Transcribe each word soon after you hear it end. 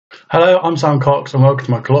Hello, I'm Sam Cox and welcome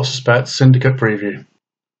to my Colossus Bets Syndicate preview.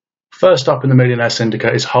 First up in the Millionaire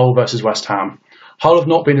Syndicate is Hull versus West Ham. Hull have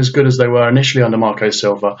not been as good as they were initially under Marco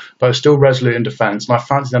Silva, but are still resolute in defence, and I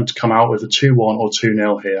fancy them to come out with a 2-1 or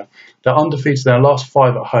 2-0 here. They're undefeated in their last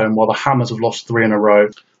 5 at home, while the Hammers have lost 3 in a row.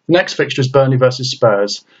 The next fixture is Burnley versus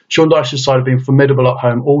Spurs. Sean Dyche's side have been formidable at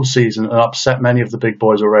home all season and upset many of the big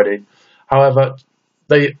boys already. However,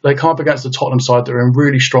 they come up against the Tottenham side that are in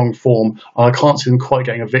really strong form, and I can't see them quite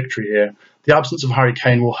getting a victory here. The absence of Harry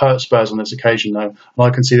Kane will hurt Spurs on this occasion though, and I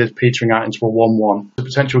can see this petering out into a 1-1. The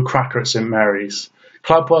potential cracker at St Mary's.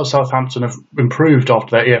 Clubwell Southampton have improved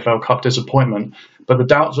after their EFL Cup disappointment, but the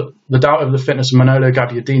doubt over the fitness of Manolo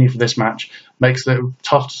Gabbiadini for this match makes it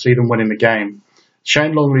tough to see them winning the game.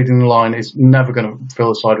 Shane Long leading the line is never going to fill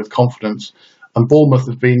the side with confidence, and Bournemouth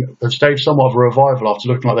have staged somewhat of a revival after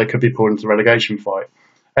looking like they could be pulled into the relegation fight.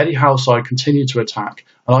 Eddie Howe's side continue to attack,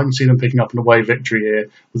 and I can see them picking up an away victory here,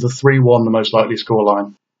 with a 3-1 the most likely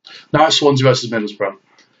scoreline. Now it's Swansea versus Middlesbrough.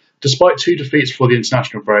 Despite 2 defeats before the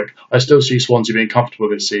international break, I still see Swansea being comfortable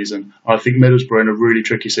this season, and I think Middlesbrough are in a really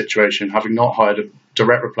tricky situation, having not hired a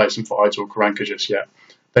direct replacement for Aitor Karanka just yet.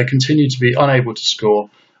 They continue to be unable to score,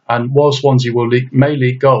 and while Swansea may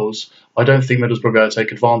leak goals, I don't think Middlesbrough will be able to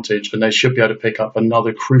take advantage, and they should be able to pick up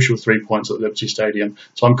another crucial 3 points at Liberty Stadium.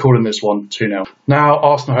 So I'm calling this one 2-0. Now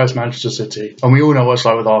Arsenal host Manchester City, and we all know what it's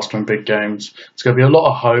like with Arsenal in big games. It's going to be a lot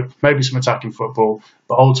of hope, maybe some attacking football,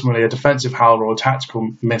 but ultimately a defensive howler or a tactical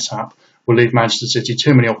mishap will leave Manchester City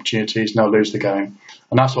too many opportunities and they'll lose the game.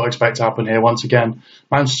 And that's what I expect to happen here once again.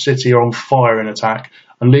 Manchester City are on fire in attack,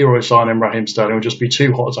 and Leroy Sané and Raheem Sterling will just be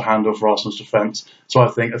too hot to handle for Arsenal's defence. So I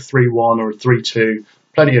think a 3-1 or a 3-2,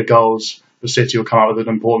 plenty of goals, but City will come out with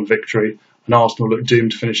an important victory, and Arsenal look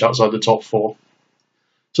doomed to finish outside the top 4.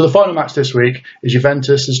 So the final match this week is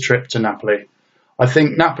Juventus' trip to Napoli. I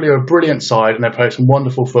think Napoli are a brilliant side and they play some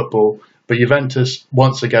wonderful football, but Juventus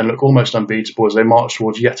once again look almost unbeatable as they march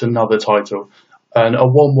towards yet another title. And a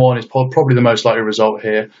 1-1 is probably the most likely result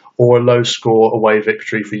here, or a low score away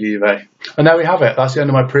victory for Juve. And there we have it. That's the end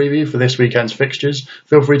of my preview for this weekend's fixtures.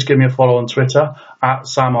 Feel free to give me a follow on Twitter at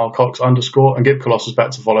 @SamRCox_, and give Colossus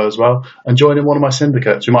Bets a follow as well. And join in one of my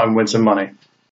syndicates. You might even win some money.